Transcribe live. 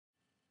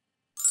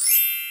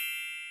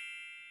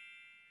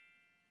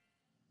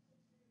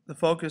The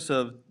focus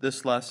of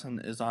this lesson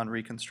is on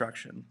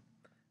Reconstruction.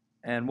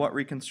 And what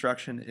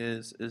Reconstruction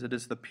is it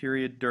is the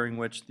period during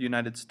which the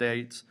United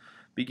States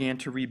began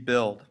to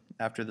rebuild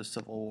after the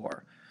Civil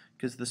War.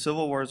 Because the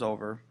Civil War is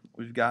over,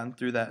 we've gotten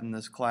through that in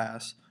this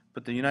class,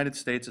 but the United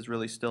States is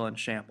really still in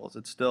shambles.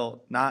 It's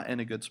still not in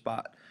a good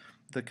spot.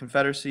 The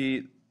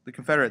Confederacy, the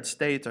Confederate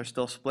States are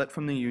still split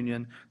from the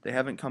Union. They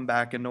haven't come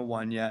back into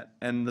one yet,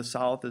 and the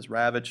South is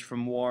ravaged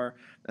from war,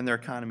 and their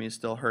economy is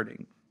still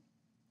hurting.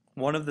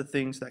 One of the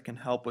things that can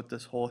help with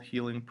this whole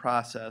healing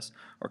process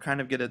or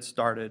kind of get it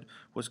started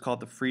was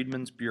called the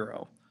Freedmen's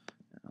Bureau.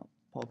 I'll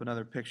pull up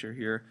another picture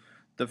here.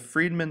 The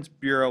Freedmen's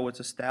Bureau was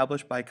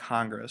established by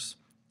Congress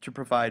to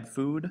provide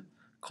food,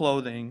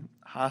 clothing,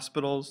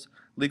 hospitals,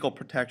 legal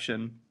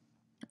protection,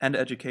 and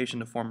education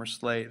to former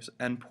slaves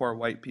and poor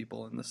white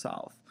people in the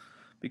South.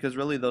 Because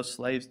really, those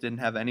slaves didn't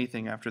have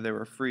anything after they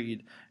were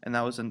freed, and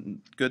that was a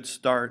good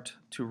start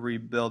to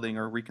rebuilding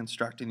or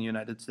reconstructing the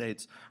United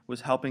States,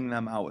 was helping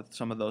them out with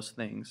some of those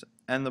things,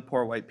 and the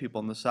poor white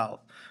people in the South.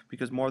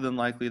 Because more than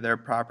likely, their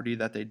property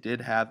that they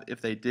did have,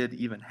 if they did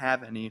even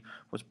have any,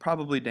 was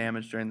probably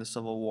damaged during the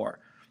Civil War.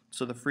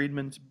 So the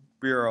Freedmen's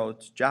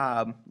Bureau's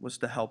job was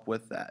to help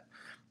with that.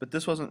 But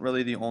this wasn't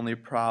really the only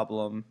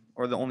problem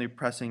or the only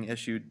pressing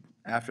issue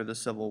after the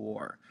Civil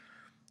War.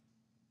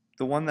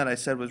 The one that I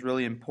said was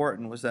really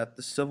important was that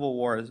the Civil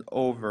War is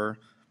over,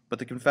 but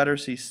the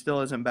Confederacy still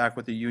isn't back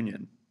with the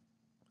Union.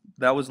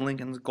 That was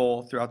Lincoln's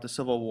goal throughout the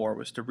Civil War,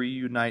 was to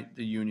reunite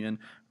the Union,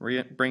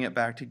 bring it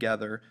back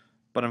together.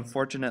 But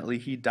unfortunately,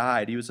 he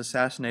died. He was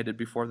assassinated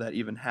before that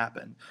even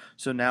happened.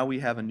 So now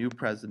we have a new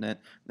president,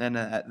 and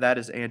that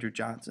is Andrew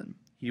Johnson.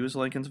 He was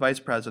Lincoln's vice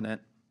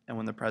president, and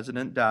when the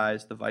president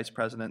dies, the vice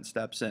president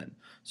steps in.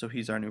 So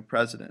he's our new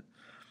president.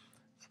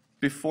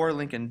 Before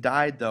Lincoln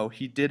died, though,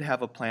 he did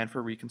have a plan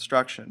for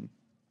Reconstruction,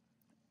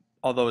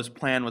 although his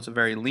plan was a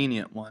very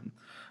lenient one.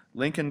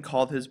 Lincoln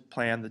called his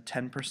plan the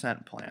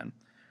 10% plan.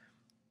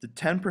 The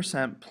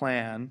 10%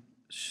 plan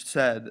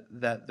said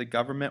that the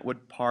government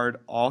would pardon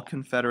all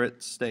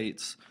Confederate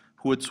states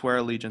who would swear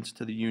allegiance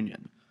to the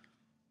Union.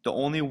 The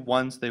only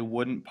ones they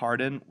wouldn't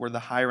pardon were the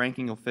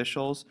high-ranking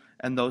officials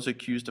and those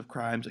accused of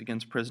crimes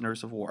against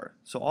prisoners of war.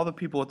 So all the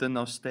people within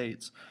those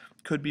states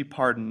could be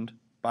pardoned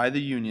by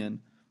the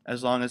Union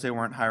as long as they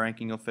weren't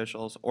high-ranking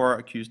officials or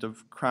accused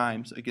of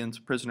crimes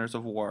against prisoners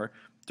of war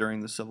during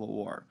the Civil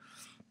War.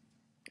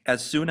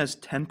 As soon as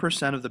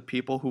 10% of the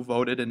people who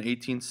voted in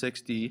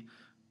 1860,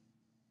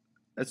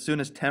 as soon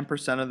as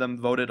 10% of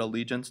them voted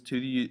allegiance to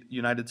the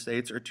United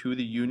States or to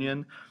the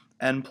Union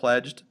and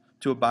pledged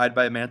to abide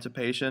by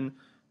emancipation,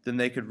 then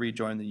they could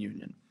rejoin the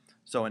Union.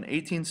 So in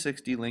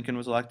 1860, Lincoln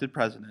was elected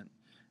president,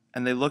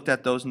 and they looked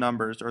at those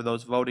numbers, or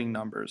those voting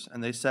numbers,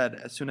 and they said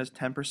as soon as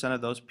 10%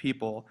 of those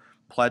people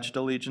pledged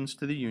allegiance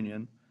to the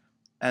Union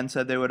and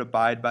said they would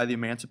abide by the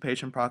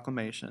Emancipation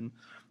Proclamation,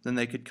 then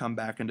they could come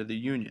back into the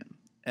Union.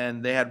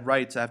 And they had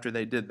rights after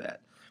they did that.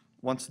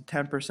 Once the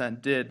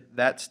 10% did,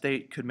 that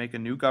state could make a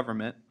new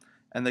government,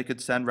 and they could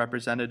send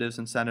representatives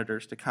and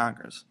senators to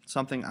Congress,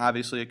 something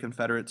obviously a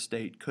Confederate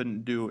state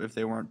couldn't do if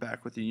they weren't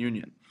back with the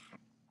Union.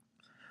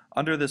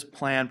 Under this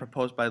plan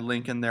proposed by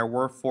Lincoln, there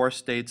were 4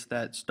 states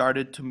that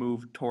started to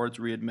move towards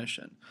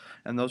readmission,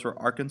 and those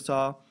were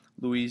Arkansas,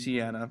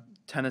 Louisiana,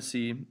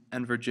 Tennessee,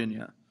 and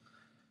Virginia.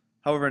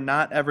 However,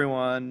 not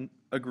everyone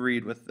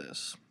agreed with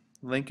this.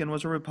 Lincoln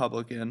was a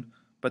Republican,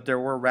 but there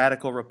were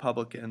radical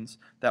Republicans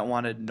that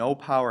wanted no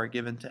power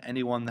given to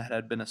anyone that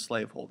had been a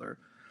slaveholder.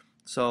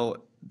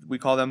 So we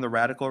call them the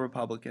Radical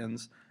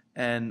Republicans,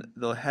 and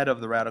the head of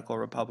the Radical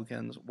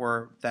Republicans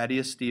were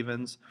Thaddeus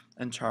Stevens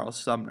and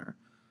Charles Sumner.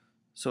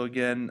 So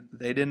again,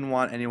 they didn't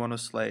want anyone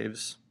with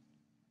slaves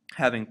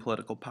having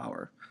political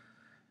power.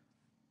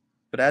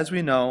 But as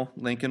we know,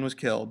 Lincoln was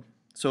killed,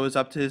 so it was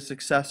up to his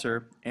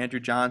successor,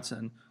 Andrew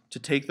Johnson, to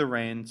take the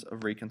reins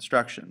of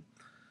Reconstruction.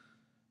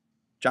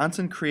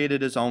 Johnson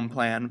created his own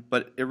plan,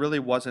 but it really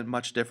wasn't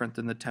much different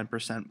than the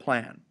 10%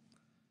 plan.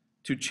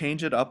 To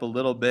change it up a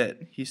little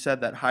bit, he said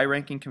that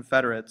high-ranking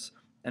Confederates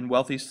and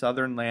wealthy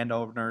Southern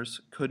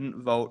landowners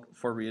couldn't vote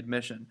for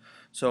readmission.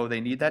 So they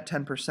need that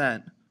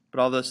 10%, but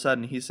all of a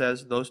sudden he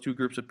says those two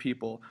groups of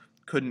people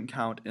couldn't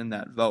count in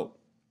that vote.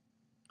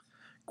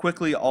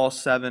 Quickly, all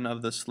 7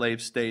 of the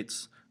slave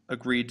states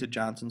agreed to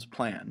Johnson's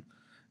plan.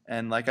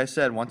 And like I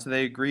said, once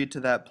they agreed to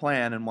that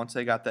plan and once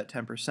they got that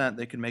 10%,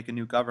 they could make a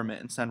new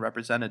government and send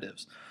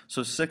representatives.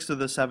 So 6 of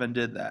the 7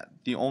 did that.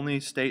 The only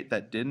state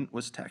that didn't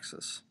was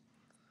Texas.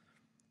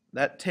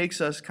 That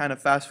takes us, kind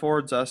of fast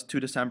forwards us to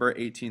December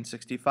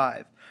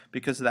 1865,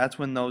 because that's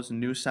when those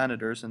new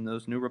senators and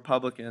those new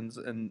Republicans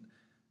and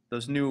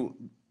those new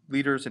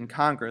leaders in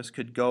Congress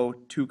could go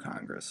to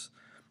Congress.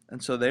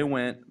 And so they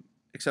went,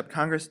 except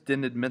Congress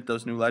didn't admit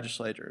those new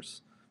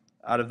legislators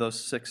out of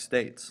those 6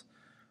 states.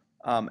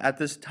 At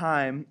this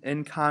time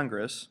in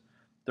Congress,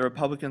 the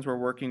Republicans were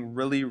working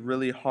really,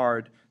 really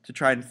hard to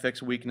try and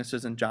fix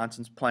weaknesses in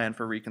Johnson's plan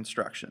for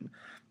Reconstruction.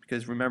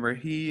 Because remember,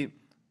 he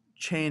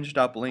changed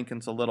up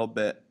Lincoln's a little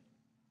bit,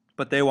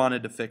 but they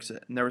wanted to fix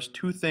it. And there was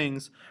 2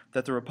 things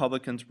that the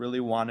Republicans really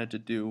wanted to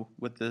do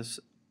with this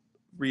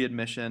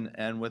readmission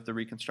and with the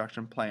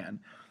Reconstruction Plan.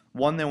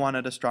 One, they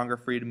wanted a stronger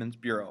Freedmen's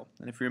Bureau.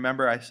 And if you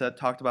remember,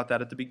 talked about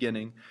that at the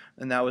beginning,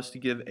 and that was to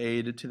give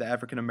aid to the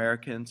African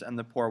Americans and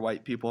the poor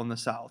white people in the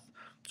South.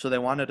 So they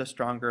wanted a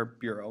stronger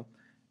bureau.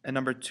 And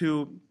number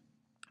two,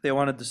 they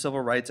wanted the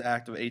Civil Rights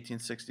Act of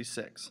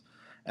 1866.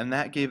 And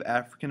that gave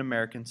African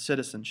Americans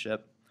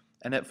citizenship,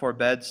 and it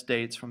forbade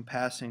states from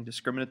passing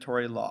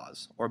discriminatory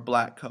laws or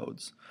black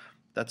codes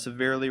that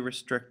severely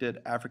restricted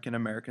African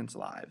Americans'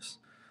 lives.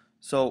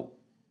 So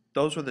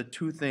those were the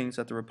two things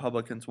that the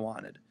Republicans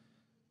wanted,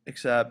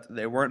 except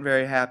they weren't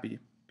very happy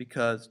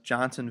because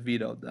Johnson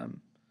vetoed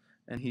them,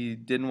 and he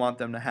didn't want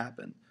them to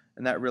happen,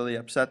 and that really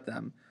upset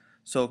them.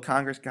 So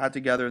Congress got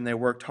together and they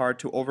worked hard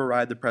to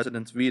override the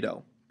president's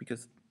veto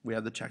because we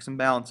have the checks and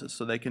balances,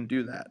 so they can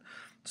do that.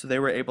 So they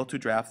were able to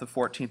draft the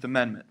 14th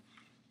Amendment,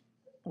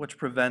 which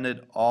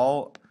prevented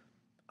all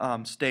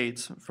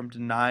states from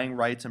denying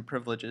rights and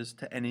privileges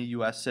to any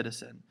U.S.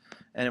 citizen.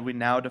 And we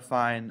now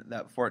define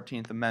that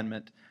 14th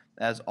Amendment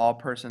as all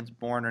persons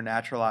born or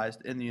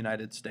naturalized in the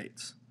United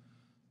States.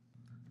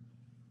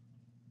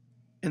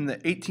 In the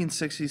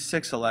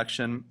 1866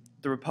 election,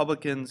 the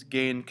Republicans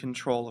gained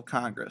control of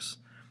Congress,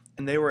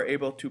 and they were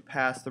able to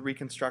pass the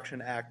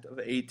Reconstruction Act of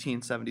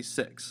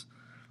 1876.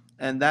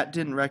 And that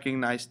didn't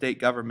recognize state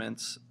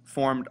governments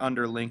formed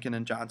under Lincoln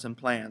and Johnson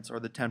plans, or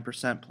the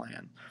 10%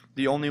 plan.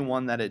 The only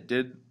one that it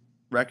did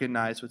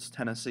recognize was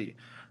Tennessee.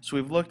 So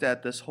we've looked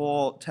at this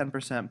whole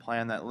 10%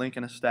 plan that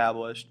Lincoln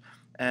established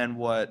and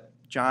what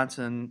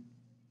Johnson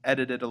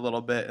edited a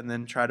little bit and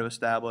then tried to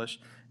establish,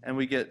 and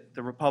we get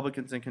the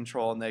Republicans in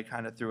control and they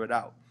kind of threw it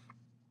out.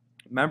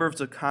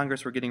 Members of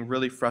Congress were getting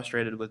really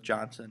frustrated with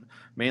Johnson,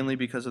 mainly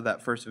because of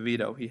that first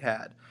veto he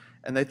had,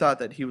 and they thought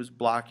that he was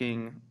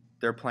blocking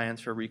their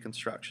plans for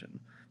Reconstruction,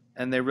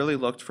 and they really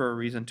looked for a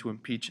reason to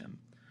impeach him.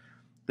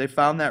 They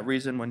found that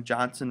reason when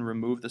Johnson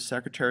removed the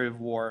Secretary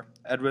of War,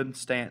 Edwin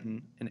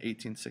Stanton, in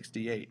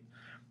 1868.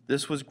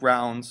 This was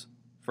grounds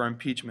for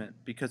impeachment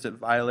because it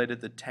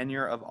violated the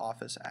Tenure of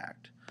Office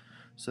Act.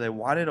 So they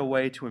wanted a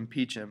way to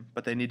impeach him,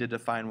 but they needed to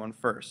find one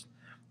first.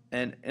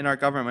 And in our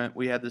government,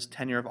 we had this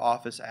Tenure of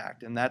Office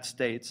Act, and that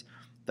states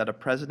that a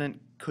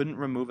president couldn't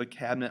remove a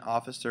cabinet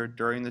officer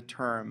during the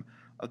term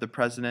of the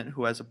president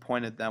who has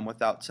appointed them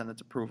without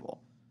Senate's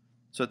approval.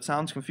 So it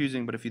sounds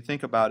confusing, but if you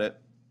think about it,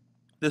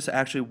 this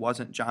actually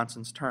wasn't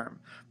Johnson's term.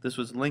 This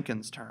was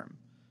Lincoln's term.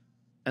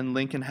 And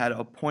Lincoln had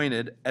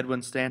appointed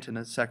Edwin Stanton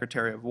as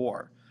Secretary of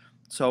War.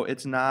 So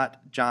it's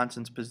not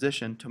Johnson's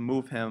position to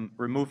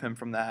remove him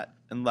from that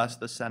unless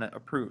the Senate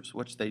approves,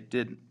 which they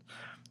didn't.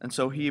 And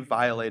so he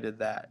violated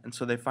that. And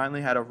so they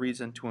finally had a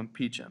reason to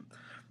impeach him.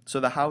 So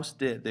the House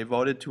did. They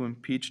voted to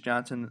impeach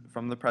Johnson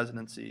from the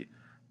presidency,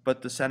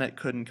 but the Senate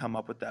couldn't come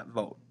up with that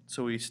vote.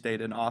 So he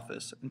stayed in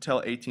office until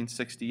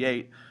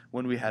 1868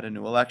 when we had a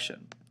new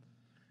election.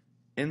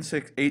 In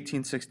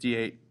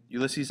 1868,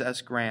 Ulysses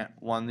S. Grant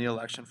won the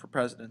election for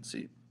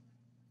presidency.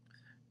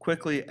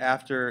 Quickly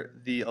after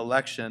the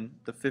election,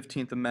 the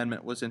 15th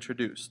Amendment was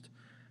introduced.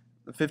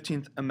 The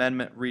 15th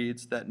Amendment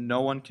reads that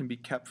no one can be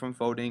kept from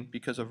voting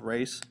because of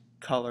race,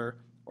 color,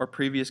 or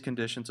previous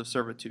conditions of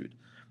servitude,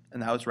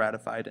 and that was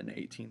ratified in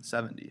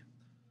 1870.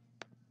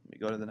 Let me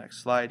go to the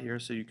next slide here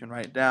so you can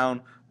write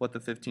down what the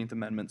 15th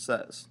Amendment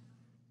says.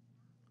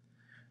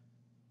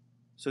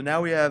 So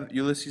now we have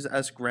Ulysses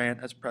S. Grant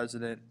as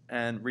president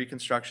and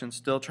Reconstruction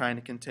still trying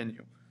to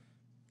continue.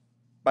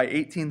 By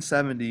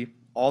 1870,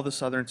 all the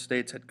southern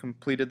states had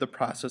completed the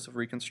process of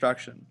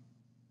Reconstruction,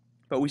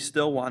 but we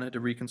still wanted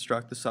to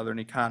reconstruct the southern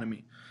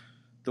economy.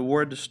 The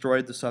war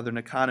destroyed the southern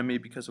economy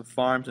because of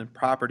farms and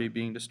property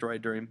being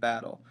destroyed during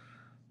battle.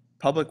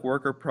 Public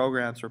worker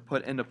programs were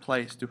put into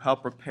place to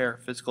help repair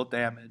physical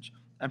damage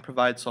and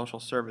provide social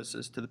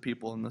services to the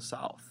people in the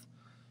South.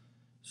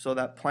 So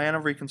that plan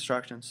of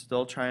Reconstruction is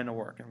still trying to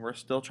work, and we're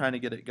still trying to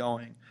get it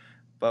going.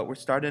 But we're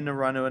starting to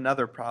run into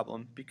another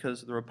problem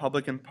because the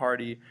Republican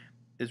Party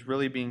is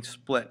really being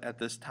split at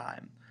this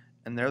time,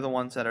 and they're the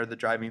ones that are the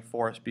driving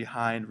force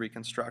behind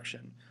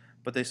Reconstruction.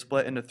 But they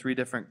split into three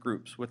different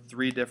groups with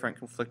three different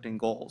conflicting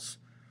goals.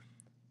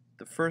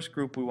 The first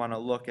group we want to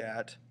look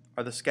at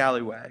are the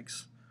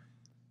scallywags.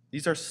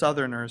 These are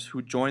Southerners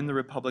who joined the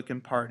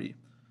Republican Party,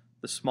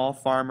 the small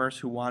farmers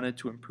who wanted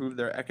to improve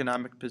their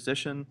economic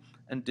position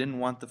and didn't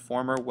want the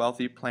former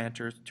wealthy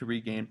planters to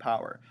regain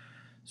power.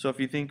 So if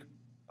you think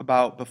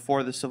about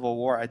before the Civil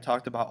War, I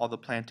talked about all the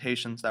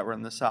plantations that were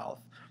in the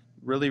South,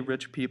 really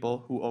rich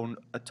people who owned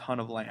a ton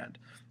of land.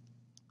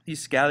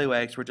 These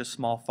scallywags were just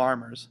small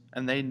farmers,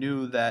 and they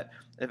knew that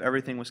if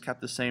everything was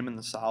kept the same in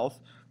the South,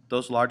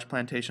 those large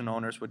plantation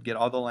owners would get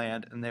all the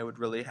land and they would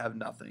really have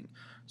nothing.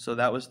 So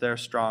that was their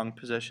strong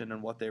position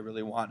and what they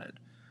really wanted.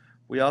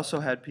 We also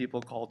had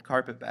people called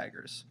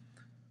carpetbaggers.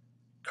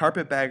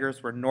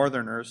 Carpetbaggers were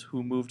Northerners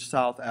who moved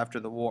south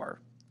after the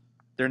war.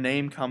 Their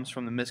name comes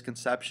from the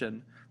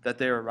misconception that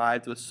they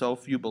arrived with so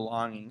few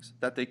belongings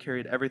that they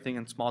carried everything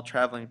in small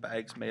traveling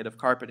bags made of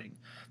carpeting.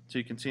 So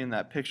you can see in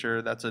that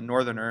picture, that's a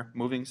Northerner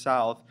moving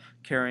south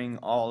carrying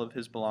all of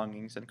his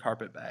belongings in a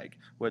carpet bag,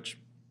 which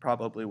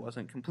probably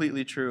wasn't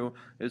completely true.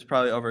 It was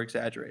probably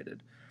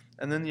over-exaggerated.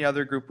 And then the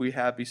other group we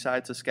have,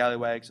 besides the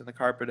scallywags and the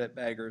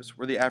carpetbaggers,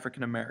 were the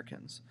African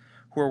Americans,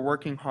 who were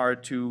working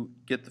hard to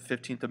get the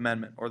 15th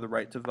Amendment, or the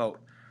right to vote.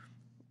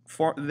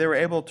 They were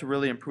able to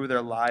really improve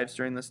their lives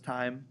during this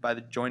time by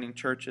joining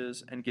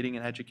churches and getting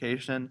an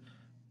education,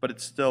 but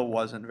it still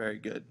wasn't very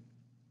good.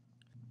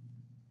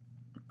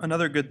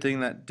 Another good thing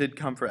that did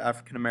come for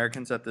African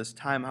Americans at this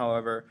time,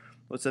 however,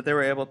 was that they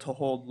were able to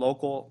hold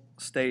local,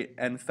 state,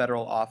 and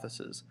federal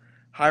offices.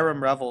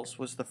 Hiram Revels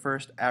was the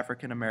first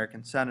African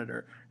American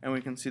senator, and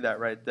we can see that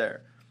right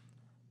there.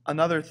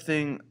 Another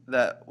thing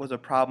that was a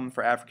problem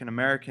for African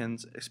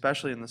Americans,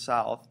 especially in the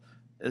South,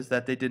 is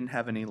that they didn't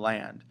have any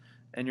land.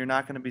 And you're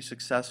not going to be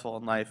successful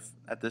in life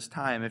at this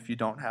time if you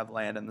don't have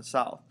land in the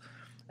South.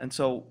 And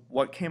so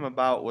what came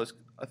about was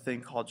a thing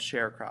called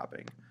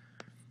sharecropping.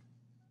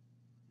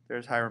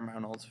 There's Hiram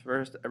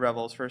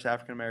Revels, first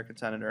African American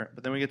senator,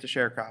 but then we get to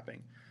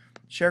sharecropping.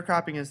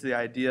 Sharecropping is the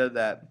idea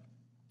that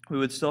we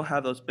would still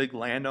have those big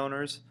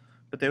landowners,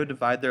 but they would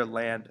divide their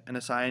land and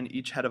assign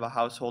each head of a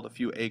household a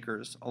few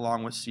acres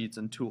along with seeds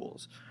and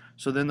tools.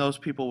 So then those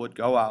people would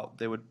go out,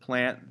 they would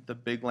plant the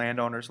big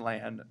landowner's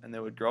land, and they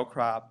would grow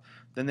crop,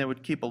 then they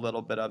would keep a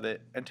little bit of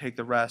it and take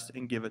the rest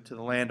and give it to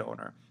the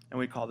landowner. And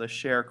we call this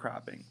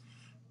sharecropping.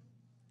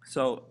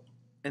 So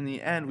in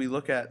the end, we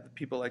look at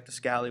people like the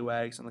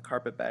scallywags and the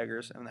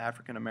carpetbaggers and the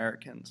African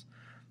Americans,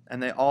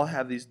 and they all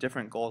have these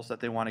different goals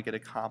that they want to get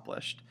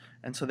accomplished.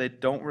 And so they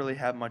don't really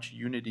have much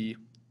unity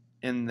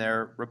in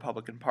their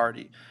Republican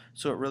Party.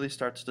 So it really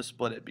starts to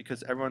split it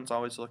because everyone's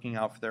always looking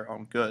out for their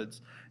own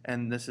goods,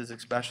 and this is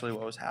especially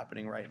what was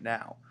happening right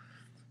now.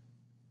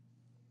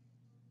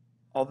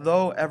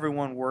 Although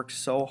everyone worked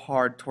so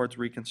hard towards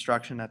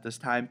Reconstruction at this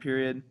time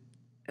period,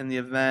 in the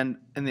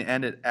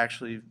end it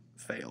actually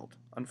failed.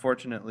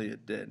 Unfortunately,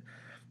 it did.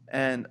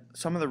 And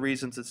some of the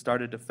reasons it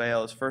started to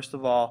fail is, first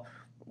of all,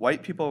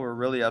 white people were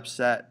really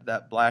upset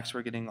that blacks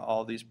were getting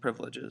all these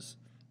privileges,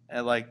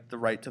 and like the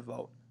right to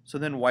vote. So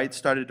then whites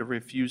started to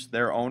refuse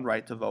their own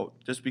right to vote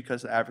just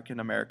because African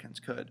Americans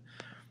could.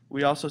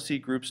 We also see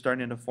groups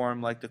starting to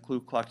form like the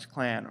Ku Klux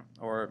Klan,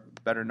 or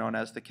better known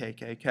as the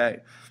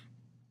KKK.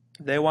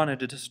 They wanted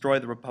to destroy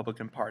the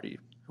Republican Party,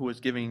 who was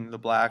giving the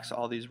blacks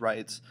all these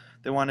rights.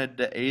 They wanted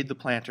to aid the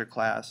planter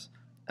class,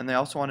 and they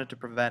also wanted to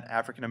prevent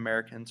African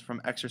Americans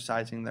from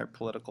exercising their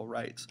political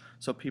rights.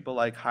 So people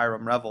like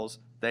Hiram Revels,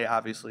 they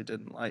obviously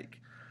didn't like.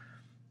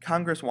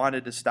 Congress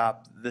wanted to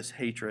stop this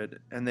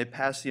hatred, and they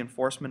passed the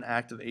Enforcement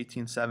Act of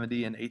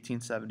 1870 and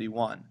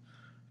 1871.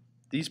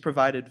 These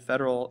provided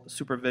federal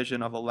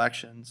supervision of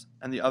elections,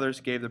 and the others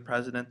gave the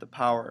president the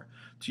power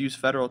to use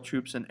federal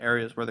troops in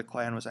areas where the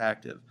Klan was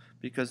active,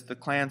 because the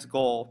Klan's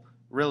goal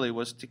really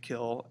was to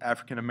kill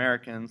African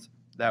Americans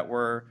that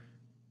were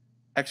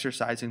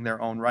exercising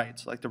their own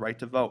rights, like the right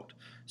to vote.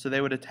 So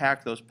they would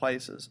attack those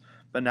places,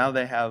 but now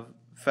they have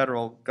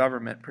federal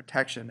government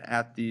protection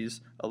at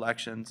these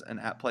elections and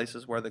at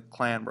places where the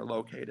Klan were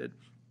located.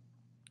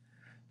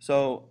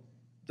 So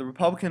the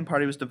Republican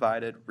Party was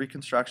divided,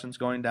 Reconstruction's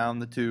going down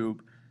the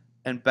tube,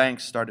 and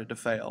banks started to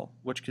fail,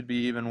 which could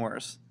be even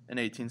worse in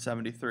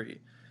 1873.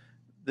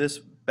 This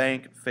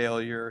bank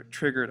failure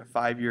triggered a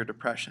 5-year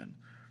depression.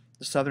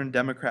 The Southern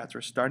Democrats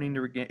were starting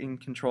to regain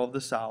control of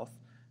the South,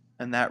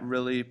 and that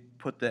really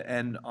put the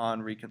end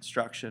on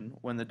Reconstruction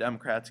when the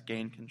Democrats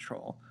gained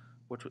control.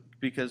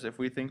 Because if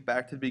we think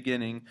back to the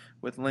beginning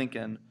with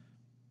Lincoln,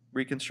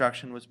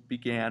 Reconstruction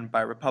began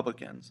by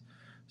Republicans.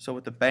 So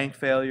with the bank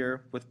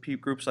failure, with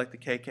groups like the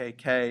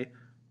KKK,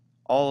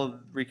 all of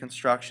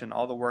Reconstruction,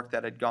 all the work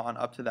that had gone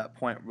up to that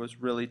point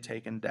was really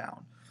taken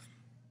down.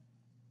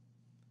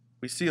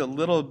 We see a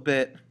little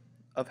bit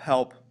of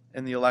help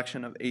in the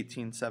election of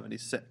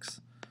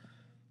 1876.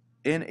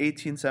 In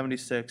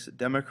 1876,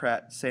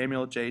 Democrat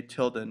Samuel J.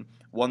 Tilden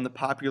won the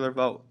popular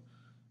vote,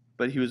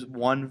 but he was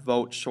one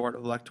vote short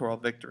of electoral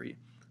victory.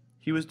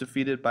 He was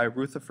defeated by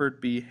Rutherford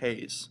B.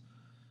 Hayes.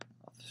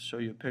 I'll show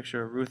you a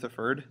picture of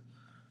Rutherford.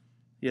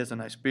 He has a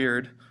nice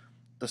beard.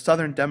 The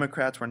Southern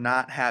Democrats were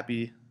not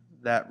happy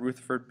that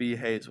Rutherford B.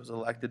 Hayes was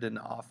elected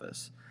into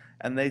office,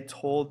 and they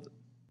told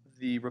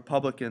the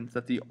Republicans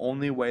that the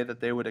only way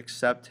that they would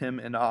accept him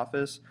in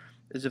office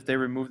is if they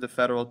removed the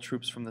federal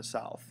troops from the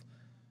South.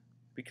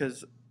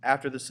 Because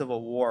after the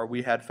Civil War,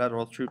 we had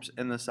federal troops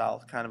in the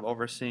South kind of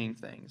overseeing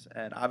things,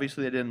 and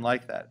obviously they didn't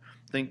like that.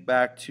 Think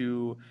back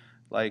to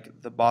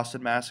like the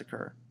Boston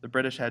Massacre. The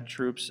British had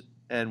troops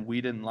and we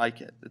didn't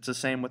like it. It's the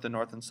same with the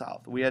North and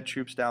South. We had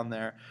troops down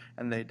there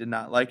and they did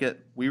not like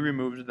it. We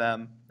removed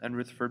them and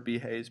Rutherford B.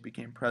 Hayes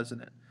became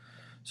president.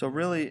 So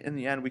really, in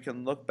the end, we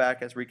can look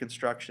back as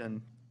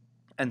Reconstruction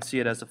and see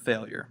it as a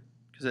failure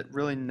because it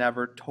really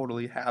never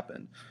totally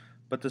happened.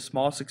 But the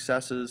small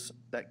successes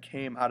that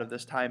came out of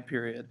this time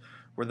period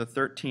were the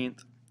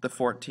 13th, the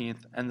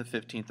 14th, and the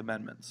 15th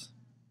Amendments.